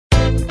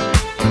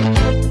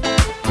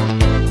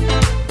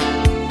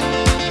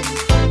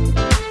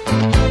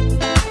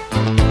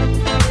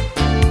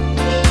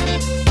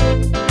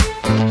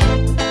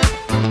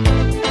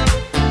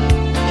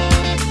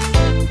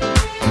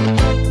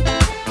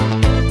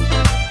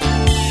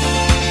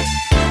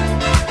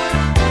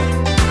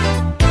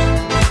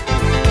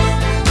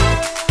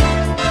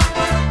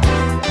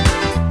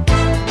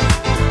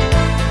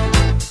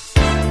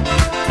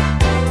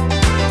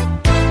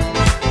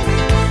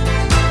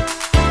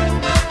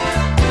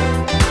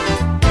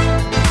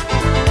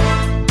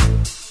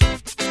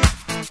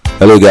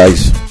Hello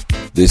guys,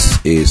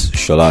 this is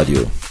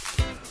Shaladio.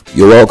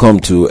 You're welcome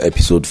to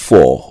episode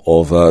 4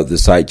 of the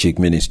Side Chick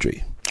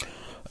Ministry.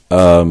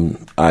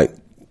 I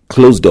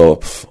closed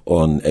up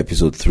on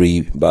episode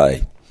 3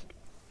 by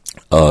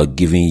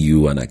giving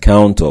you an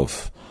account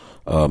of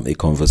a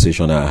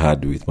conversation I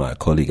had with my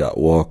colleague at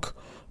work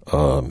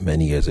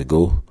many years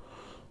ago.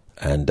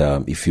 And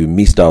if you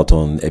missed out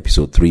on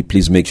episode 3,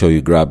 please make sure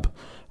you grab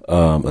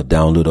a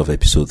download of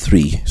episode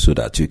 3 so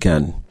that you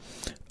can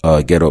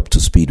get up to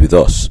speed with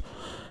us.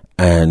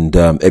 And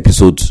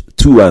episodes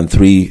 2 and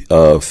 3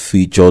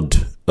 featured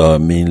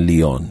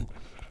mainly on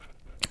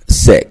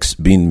sex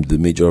being the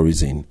major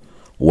reason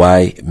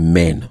why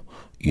men,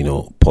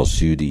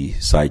 pursue the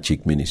side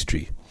chick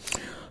ministry.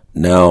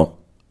 Now,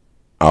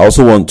 I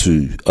also want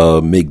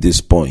to make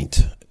this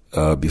point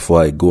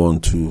before I go on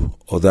to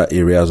other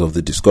areas of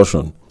the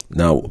discussion.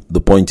 Now,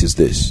 the point is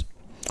this.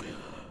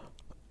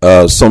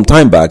 Some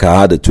time back, I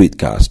had a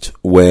tweetcast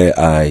where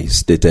I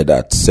stated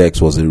that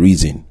sex was a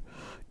reason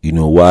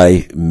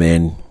why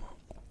men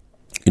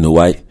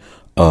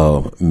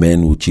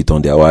would cheat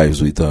on their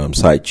wives with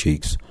side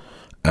chicks.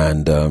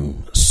 And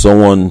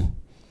someone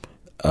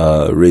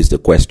raised the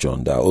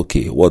question that,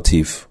 okay, what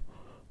if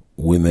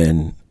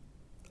women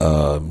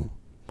bring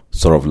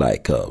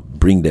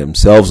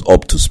themselves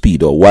up to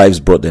speed, or wives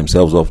brought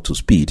themselves up to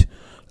speed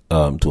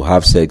to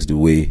have sex the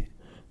way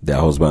their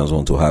husbands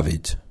want to have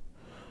it?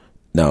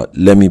 Now,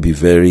 let me be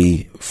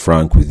very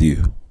frank with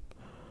you.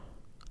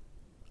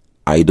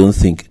 I don't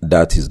think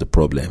that is the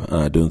problem,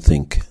 and I don't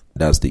think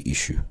that's the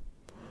issue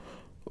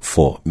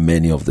for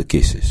many of the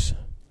cases.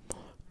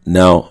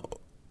 Now,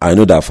 I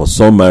know that for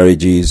some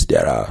marriages,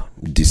 there are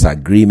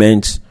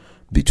disagreements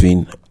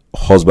between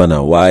husband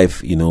and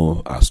wife,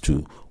 as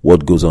to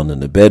what goes on in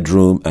the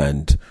bedroom,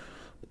 and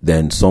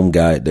then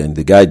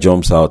the guy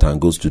jumps out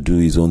and goes to do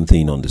his own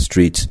thing on the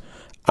streets.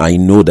 I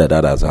know that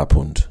has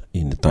happened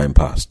in the time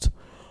past.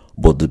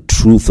 But the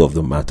truth of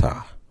the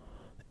matter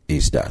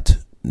is that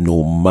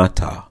no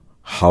matter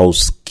how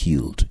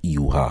skilled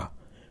you are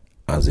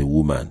as a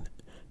woman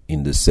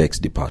in the sex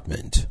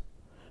department,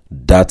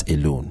 that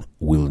alone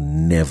will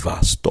never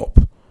stop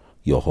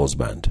your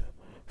husband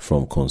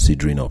from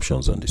considering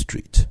options on the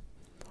street.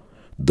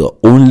 The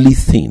only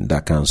thing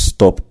that can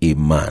stop a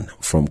man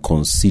from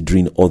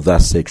considering other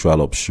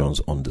sexual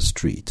options on the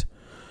street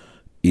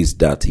is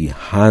that he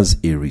has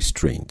a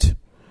restraint,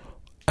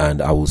 and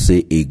I will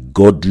say a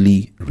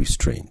godly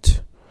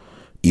restraint.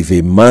 If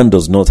a man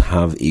does not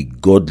have a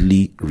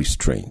godly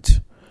restraint,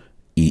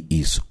 he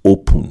is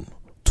open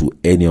to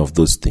any of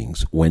those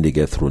things when they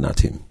get thrown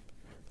at him,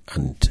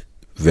 and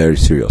very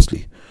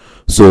seriously.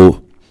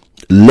 So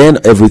learn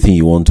everything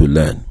you want to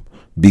learn.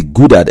 Be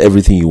good at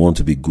everything you want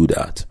to be good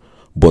at.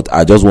 But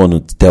I just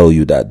want to tell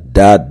you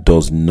that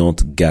does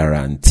not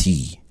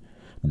guarantee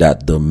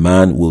that the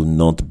man will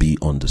not be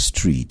on the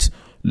street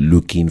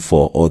looking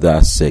for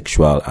other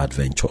sexual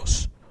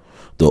adventures.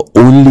 The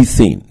only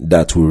thing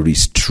that will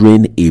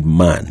restrain a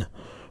man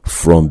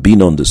from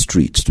being on the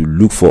streets to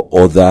look for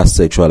other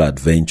sexual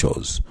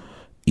adventures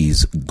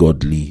is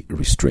godly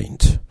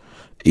restraint.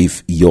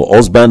 If your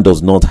husband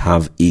does not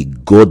have a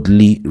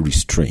godly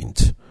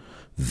restraint,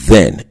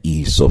 then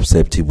he is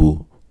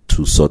susceptible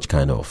to such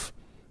kind of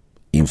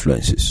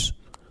influences.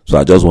 So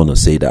I just want to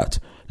say that.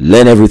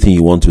 Learn everything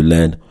you want to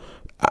learn.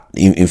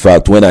 In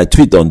fact, when I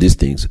tweet on these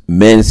things,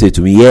 men say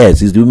to me,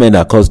 yes, it's the women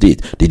that caused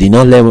it. They did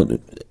not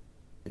learn.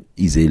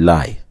 Is a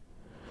lie.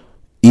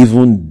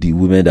 Even the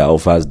women that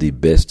offers the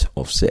best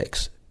of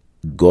sex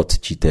got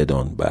cheated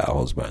on by her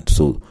husband.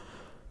 So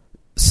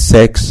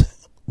sex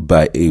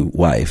by a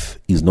wife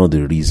is not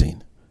the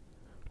reason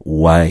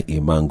why a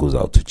man goes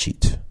out to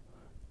cheat.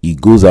 He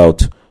goes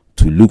out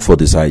to look for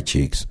the side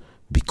chicks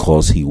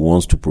because he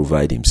wants to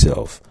provide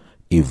himself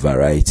a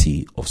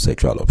variety of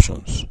sexual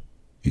options.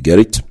 You get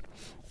it?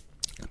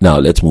 Now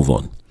let's move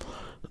on.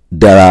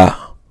 There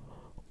are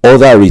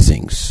other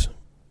reasons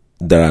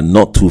that are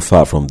not too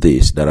far from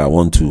this that I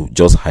want to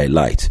just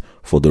highlight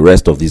for the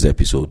rest of this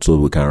episode, so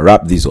we can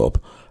wrap this up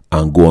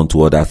and go on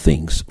to other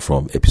things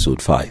from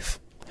episode 5.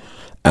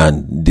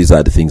 And these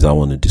are the things I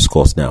want to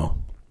discuss now.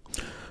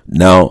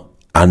 Now,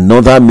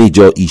 another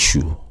major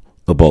issue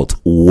about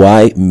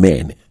why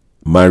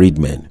married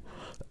men,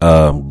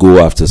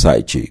 go after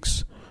side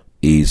chicks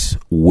is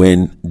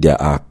when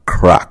there are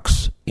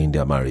cracks in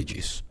their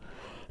marriages.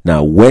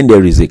 Now, when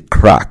there is a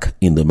crack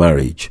in the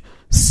marriage,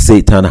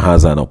 Satan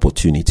has an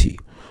opportunity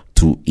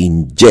to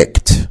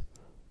inject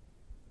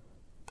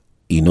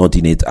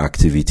inordinate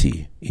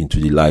activity into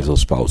the lives of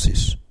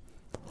spouses.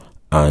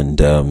 And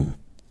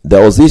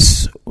there was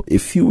a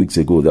few weeks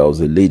ago, there was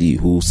a lady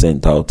who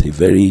sent out a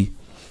very,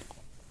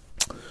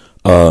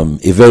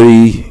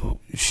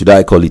 should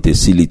I call it a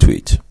silly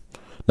tweet?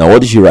 Now,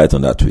 what did she write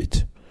on that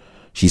tweet?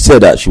 She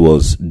said that she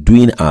was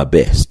doing her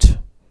best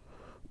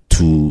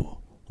to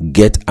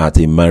get at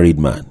a married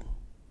man,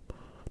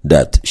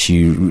 that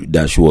she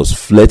was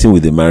flirting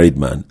with a married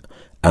man,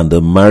 and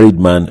the married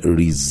man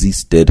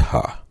resisted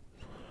her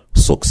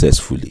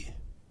successfully.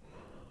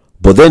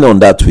 But then on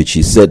that tweet,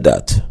 she said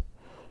that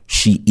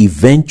she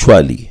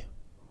eventually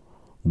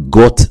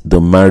got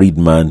the married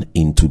man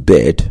into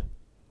bed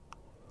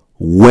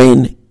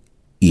when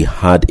he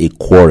had a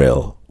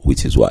quarrel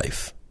with his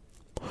wife.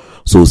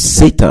 So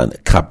Satan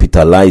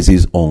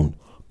capitalizes on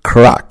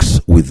cracks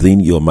within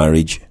your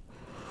marriage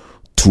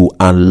to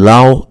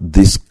allow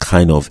this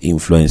kind of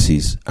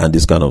influences and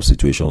this kind of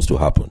situations to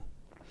happen.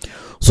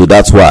 So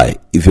that's why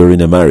if you're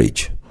in a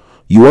marriage,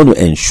 you want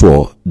to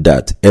ensure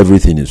that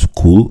everything is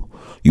cool.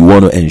 You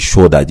want to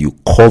ensure that you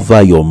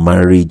cover your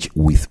marriage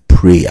with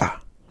prayer.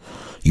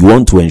 You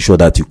want to ensure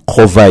that you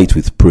cover it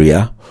with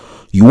prayer.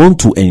 You want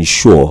to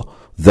ensure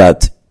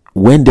that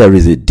when there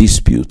is a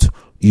dispute,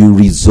 you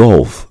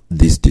resolve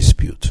this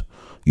dispute.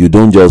 You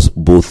don't just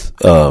both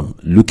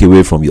look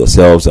away from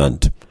yourselves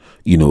and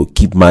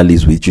keep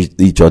malice with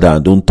each other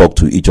and don't talk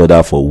to each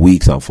other for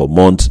weeks and for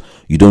months.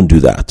 You don't do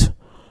that.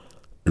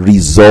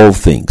 Resolve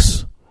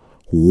things.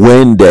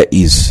 When there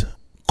is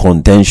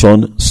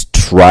contention,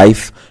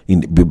 strife,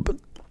 in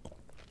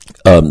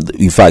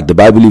fact, the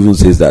Bible even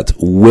says that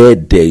where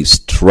there is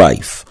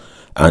strife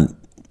and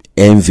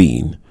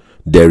envying,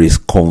 there is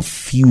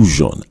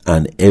confusion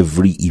and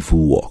every evil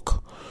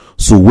work.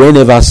 So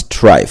whenever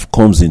strife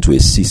comes into a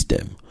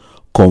system,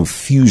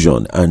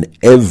 confusion and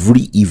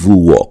every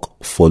evil work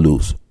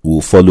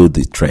will follow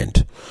the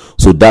trend.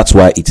 So that's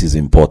why it is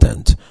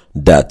important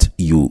that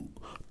you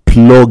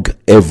plug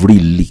every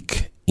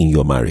leak in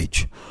your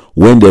marriage.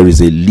 When there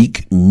is a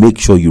leak, make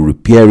sure you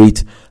repair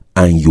it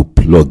and you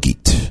plug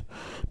it.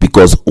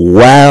 Because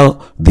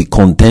while the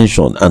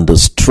contention and the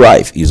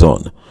strife is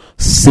on,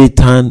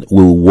 Satan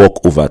will work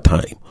over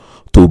time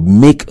to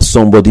make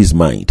somebody's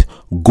mind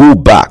go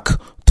back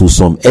to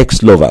some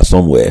ex-lover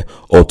somewhere,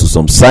 or to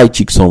some side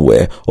chick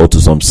somewhere, or to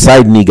some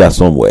side nigger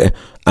somewhere,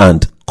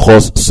 and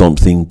cause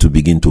something to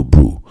begin to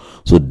brew.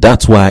 So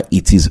that's why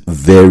it is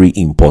very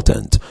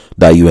important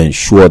that you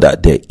ensure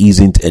that there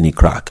isn't any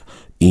crack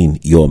in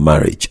your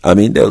marriage. I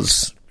mean, there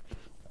was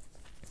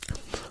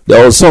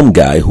some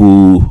guy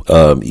who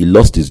he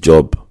lost his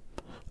job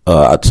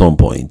at some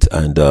point,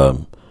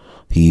 and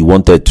he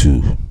wanted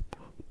to,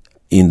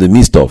 in the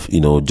midst of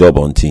job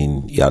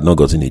hunting, he had not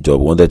gotten a job,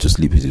 wanted to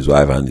sleep with his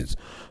wife,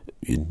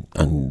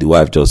 and the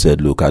wife just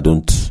said, "Look, I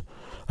don't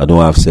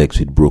have sex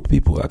with broke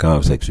people. I can't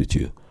have sex with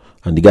you."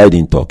 And the guy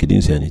didn't talk. He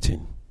didn't say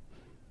anything.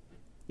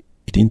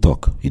 He didn't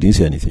talk. He didn't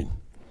say anything.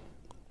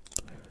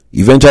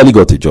 Eventually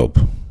got a job.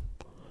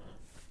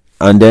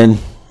 And then,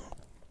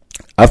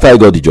 after I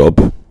got the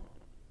job,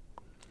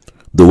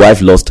 the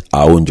wife lost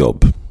her own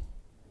job.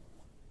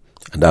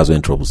 And that's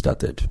when trouble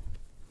started.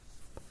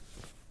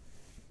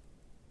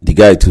 The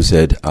guy too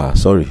said,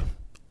 sorry,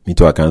 me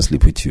too, I can't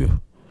sleep with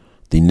you.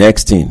 The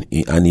next thing,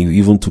 and he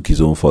even took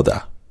his own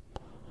further.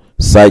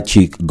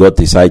 Got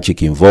the side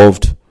chick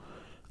involved,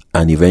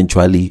 and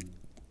eventually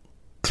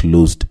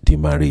closed the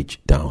marriage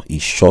down. He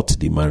shut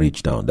the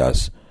marriage down.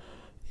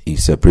 He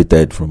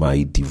separated from her,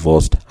 he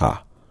divorced her,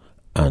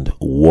 and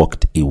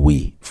walked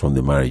away from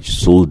the marriage.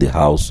 Sold the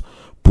house,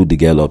 put the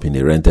girl up in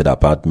a rented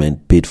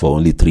apartment, paid for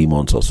only 3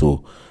 months or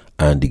so,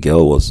 and the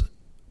girl was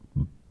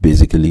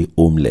basically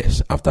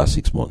homeless after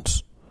 6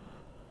 months.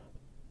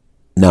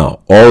 Now,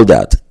 all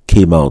that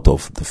came out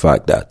of the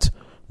fact that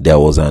there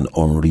was an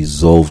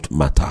unresolved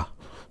matter.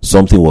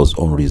 Something was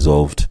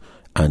unresolved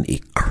and a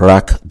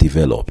crack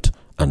developed,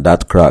 and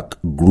that crack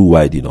grew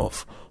wide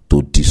enough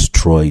to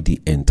destroy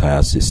the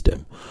entire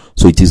system.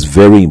 So it is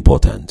very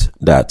important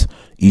that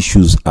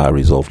issues are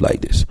resolved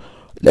like this.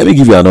 Let me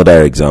give you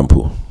another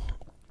example.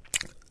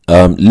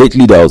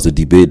 Lately there was a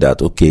debate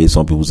that, okay,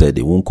 some people said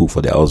they won't cook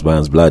for their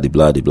husbands, blah, blah,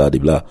 blah, blah,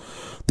 blah.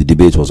 The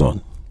debate was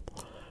on.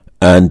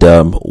 And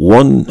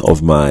one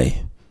of my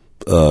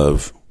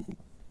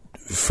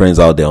friends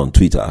out there on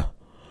Twitter,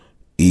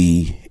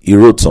 he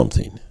wrote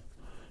something.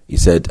 He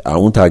said, "I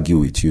won't argue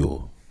with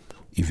you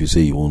if you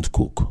say you won't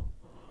cook.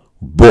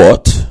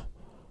 But,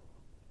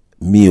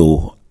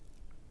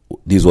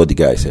 this is what the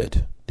guy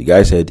said. The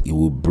guy said he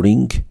will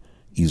bring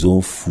his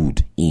own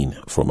food in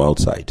from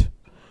outside.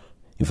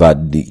 In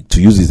fact,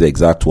 to use his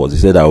exact words, he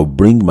said, I will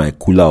bring my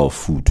cooler of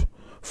food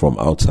from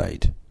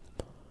outside.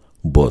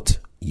 But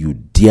you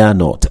dare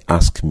not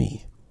ask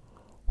me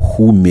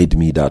who made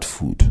me that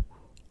food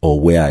or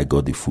where I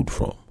got the food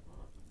from.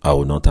 I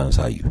will not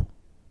answer you."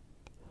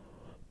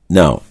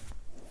 Now,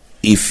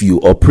 if you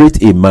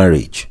operate a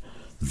marriage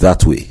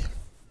that way,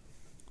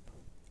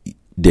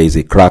 there is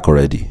a crack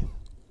already.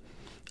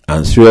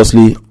 And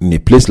seriously, in a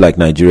place like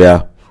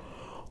Nigeria,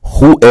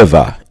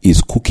 whoever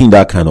is cooking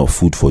that kind of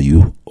food for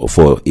you or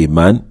for a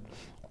man,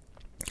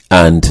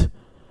 and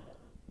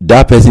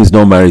that person is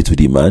not married to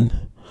the man,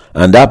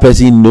 and that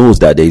person knows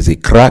that there is a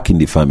crack in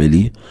the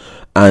family,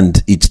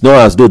 and it's not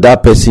as though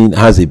that person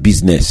has a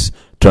business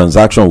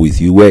transaction with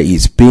you where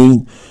he's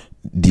paying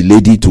the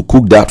lady to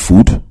cook that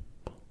food,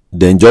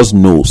 then just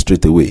know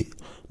straight away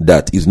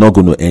that it's not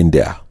going to end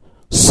there.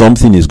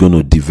 Something is going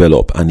to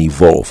develop and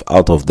evolve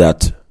out of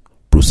that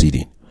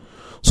proceeding.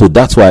 So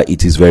that's why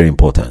it is very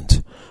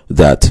important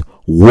that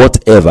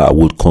whatever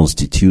would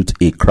constitute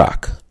a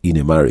crack in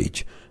a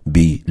marriage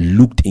be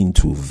looked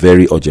into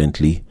very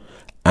urgently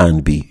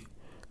and be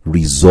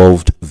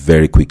resolved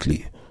very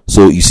quickly.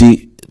 So you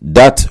see,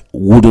 that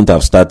wouldn't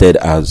have started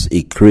as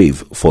a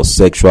crave for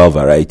sexual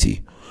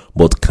variety,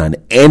 but can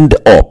end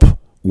up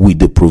with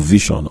the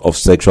provision of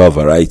sexual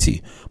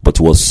variety, but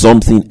it was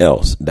something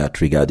else that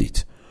triggered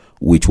it,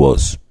 which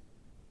was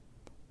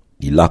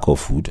the lack of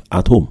food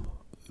at home.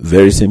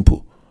 Very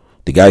simple.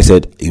 The guy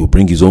said he will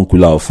bring his own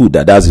cooler of food,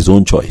 that's his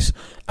own choice.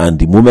 And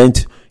the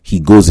moment he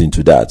goes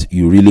into that,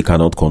 you really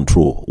cannot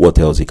control what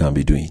else he can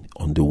be doing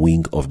on the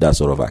wing of that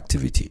sort of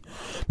activity.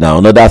 Now,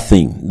 another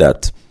thing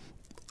that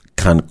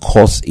can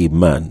cause a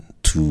man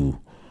to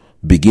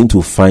begin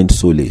to find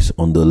solace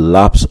on the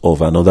laps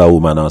of another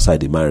woman outside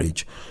the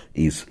marriage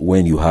is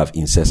when you have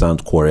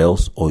incessant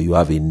quarrels, or you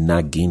have a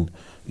nagging,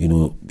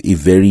 a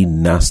very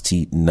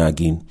nasty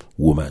nagging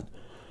woman.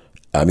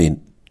 I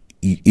mean,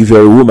 if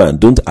you're a woman,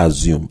 don't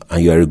assume,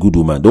 and you're a good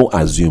woman, don't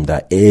assume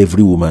that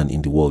every woman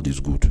in the world is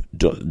good.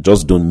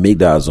 Just don't make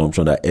that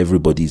assumption that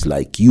everybody is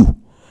like you.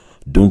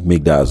 Don't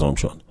make that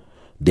assumption.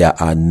 There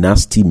are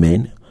nasty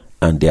men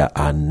and there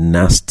are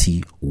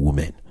nasty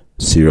women.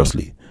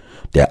 Seriously.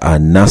 There are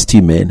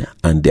nasty men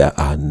and there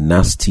are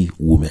nasty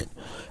women.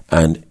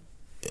 And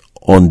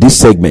on this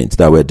segment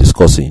that we're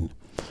discussing,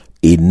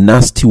 a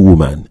nasty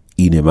woman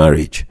in a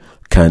marriage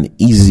can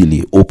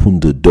easily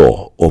open the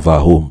door of her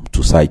home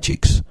to side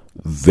chicks.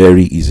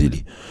 Very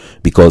easily.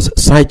 Because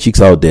side chicks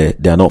out there,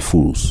 they are not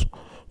fools.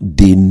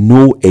 They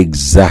know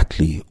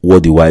exactly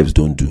what the wives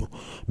don't do.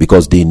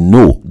 Because they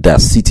know that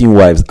sitting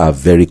wives are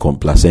very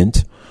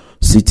complacent.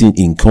 Sitting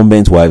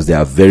incumbent wives, they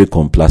are very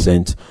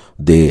complacent.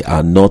 They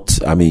are not,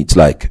 it's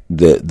like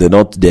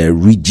they're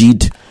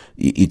rigid.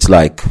 It's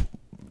like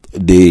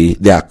they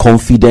are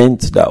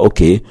confident that,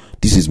 okay,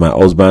 this is my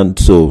husband,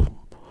 so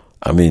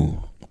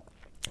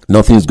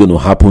nothing's going to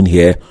happen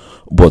here.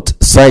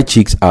 But side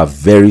chicks are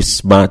very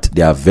smart,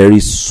 they are very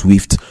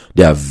swift,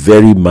 they are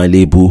very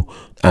malleable,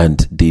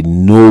 and they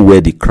know where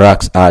the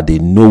cracks are, they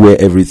know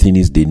where everything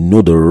is, they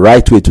know the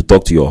right way to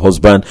talk to your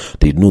husband,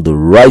 they know the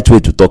right way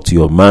to talk to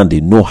your man,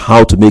 they know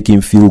how to make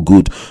him feel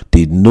good,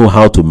 they know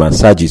how to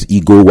massage his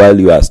ego while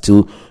you are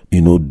still,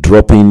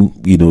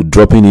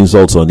 dropping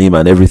insults on him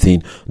and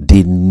everything.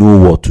 They know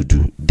what to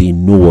do. They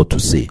know what to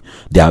say.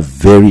 They are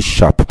very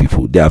sharp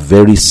people. They are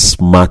very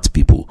smart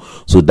people.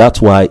 So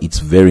that's why it's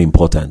very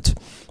important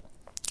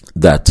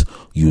that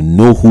you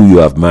know who you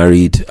have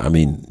married.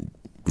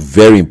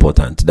 Very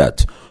important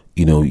that,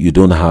 you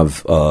don't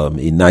have a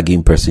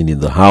nagging person in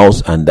the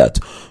house, and that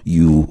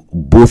you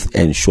both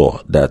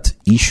ensure that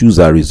issues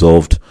are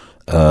resolved,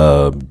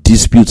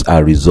 disputes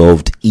are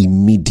resolved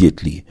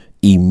immediately,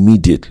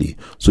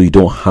 so you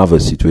don't have a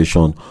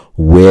situation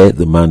where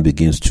the man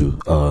begins to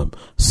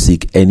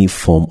seek any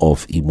form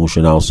of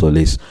emotional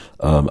solace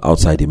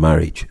outside the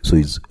marriage. So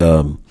it's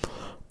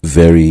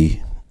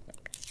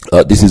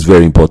this is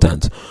very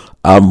important.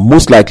 I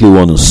most likely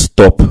want to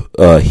stop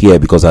here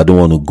because I don't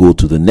want to go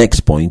to the next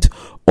point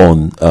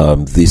on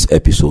this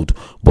episode.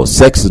 But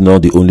sex is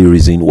not the only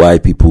reason why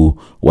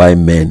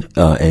men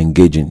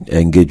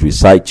engage with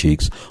side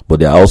chicks, but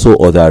there are also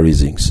other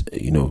reasons.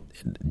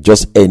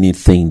 Just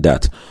anything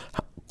that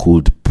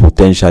could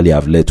potentially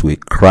have led to a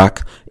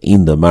crack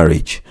in the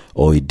marriage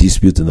or a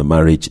dispute in the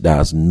marriage that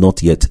has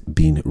not yet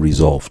been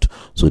resolved.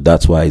 So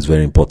that's why it's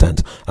very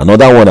important.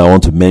 Another one I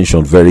want to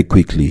mention very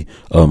quickly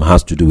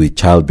has to do with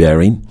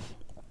childbearing,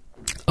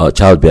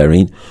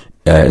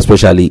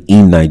 especially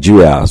in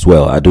Nigeria as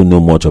well. I don't know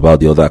much about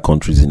the other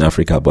countries in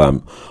Africa, but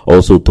I'm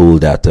also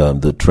told that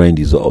the trend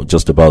is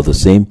just about the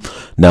same.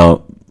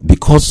 Now,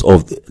 because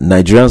of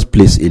Nigerians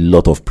place a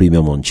lot of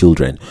premium on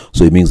children,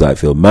 so it means that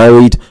if you're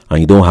married and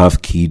you don't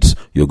have kids,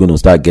 you're going to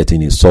start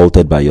getting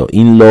insulted by your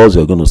in-laws,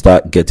 you're going to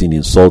start getting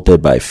insulted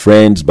by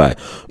friends, by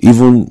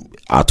even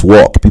at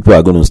work. People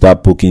are going to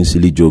start poking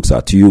silly jokes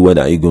at you. When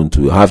are you going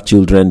to have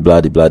children?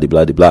 Blah, blah,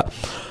 blah, blah, blah.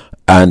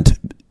 And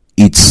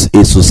it's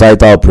a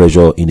societal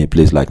pressure in a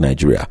place like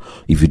Nigeria.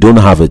 If you don't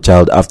have a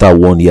child after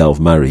 1 year of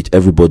marriage,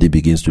 everybody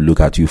begins to look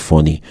at you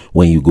funny.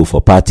 When you go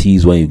for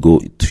parties, when you go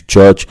to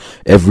church,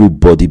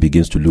 everybody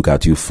begins to look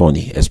at you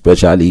funny,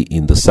 especially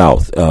in the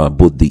South.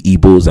 Both the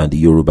Igbos and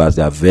the Yorubas,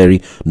 they are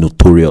very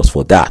notorious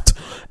for that.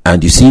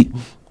 And you see,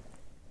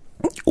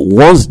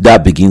 once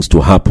that begins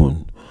to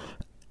happen,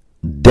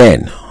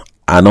 then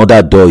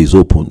another door is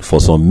open for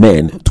some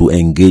men to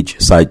engage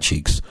side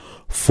chicks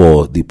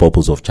for the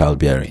purpose of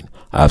childbearing.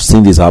 I've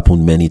seen this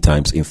happen many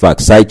times. In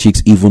fact, side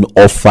chicks even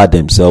offer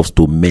themselves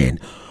to men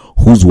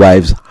whose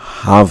wives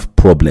have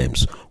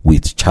problems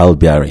with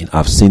childbearing.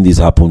 I've seen this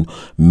happen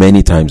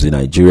many times in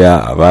Nigeria.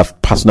 I've had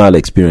personal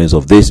experience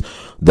of this,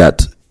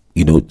 that,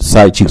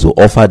 side chicks will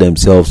offer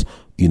themselves,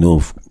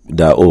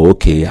 that, oh,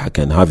 okay, I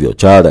can have your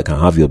child, I can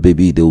have your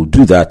baby. They will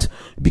do that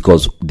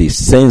because they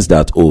sense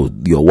that, oh,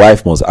 your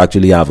wife must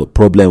actually have a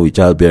problem with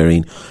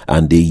childbearing,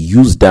 and they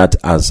use that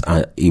as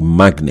a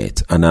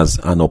magnet and as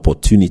an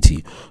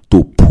opportunity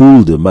to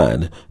pull the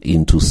man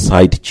into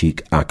side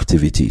chick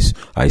activities.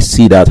 I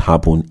see that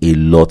happen a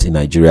lot in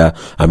Nigeria.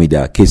 I mean,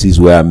 there are cases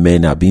where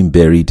men are being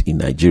buried in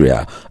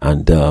Nigeria,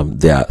 and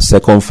their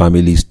second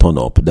families turn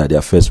up that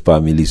their first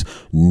families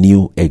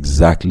knew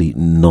exactly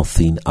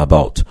nothing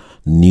about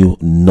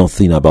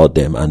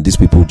them, and these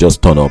people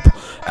just turn up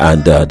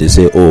and they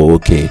say, oh,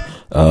 okay,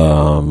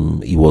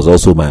 he was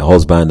also my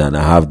husband and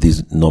I have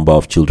this number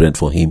of children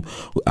for him.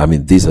 I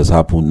mean, this has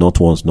happened not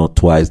once, not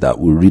twice, that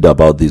we read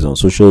about this on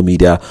social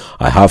media.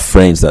 I have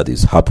friends that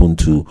it's happened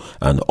to,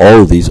 and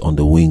all this on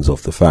the wings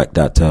of the fact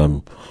that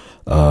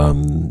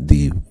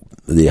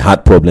they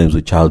had problems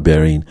with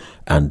childbearing,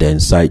 and then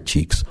side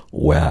chicks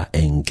were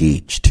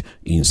engaged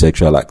in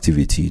sexual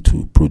activity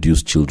to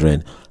produce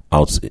children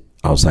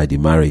outside the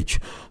marriage.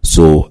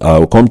 So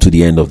we'll come to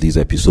the end of this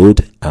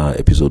episode,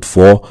 episode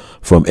 4.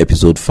 From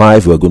episode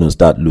 5, we're going to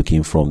start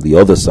looking from the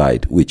other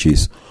side, which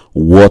is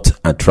what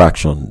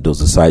attraction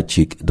does side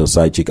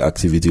chick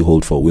activity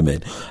hold for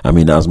women? I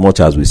mean, as much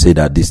as we say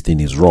that this thing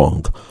is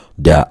wrong,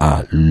 there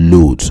are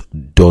loads,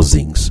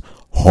 dozens,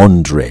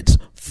 hundreds,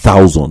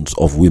 thousands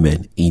of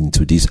women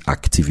into this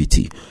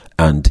activity,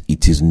 and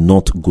it is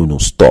not going to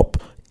stop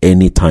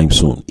anytime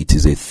soon. It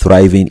is a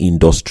thriving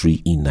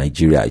industry in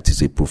Nigeria. It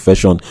is a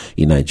profession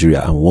in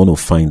Nigeria, and we want to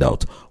find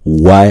out,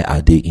 why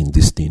are they in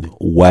this thing?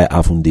 Why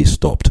haven't they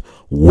stopped?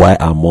 Why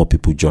are more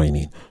people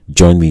joining?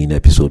 Join me in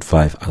episode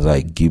 5 as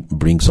I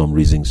bring some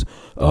reasons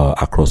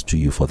across to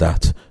you for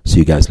that. See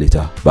you guys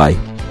later.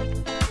 Bye.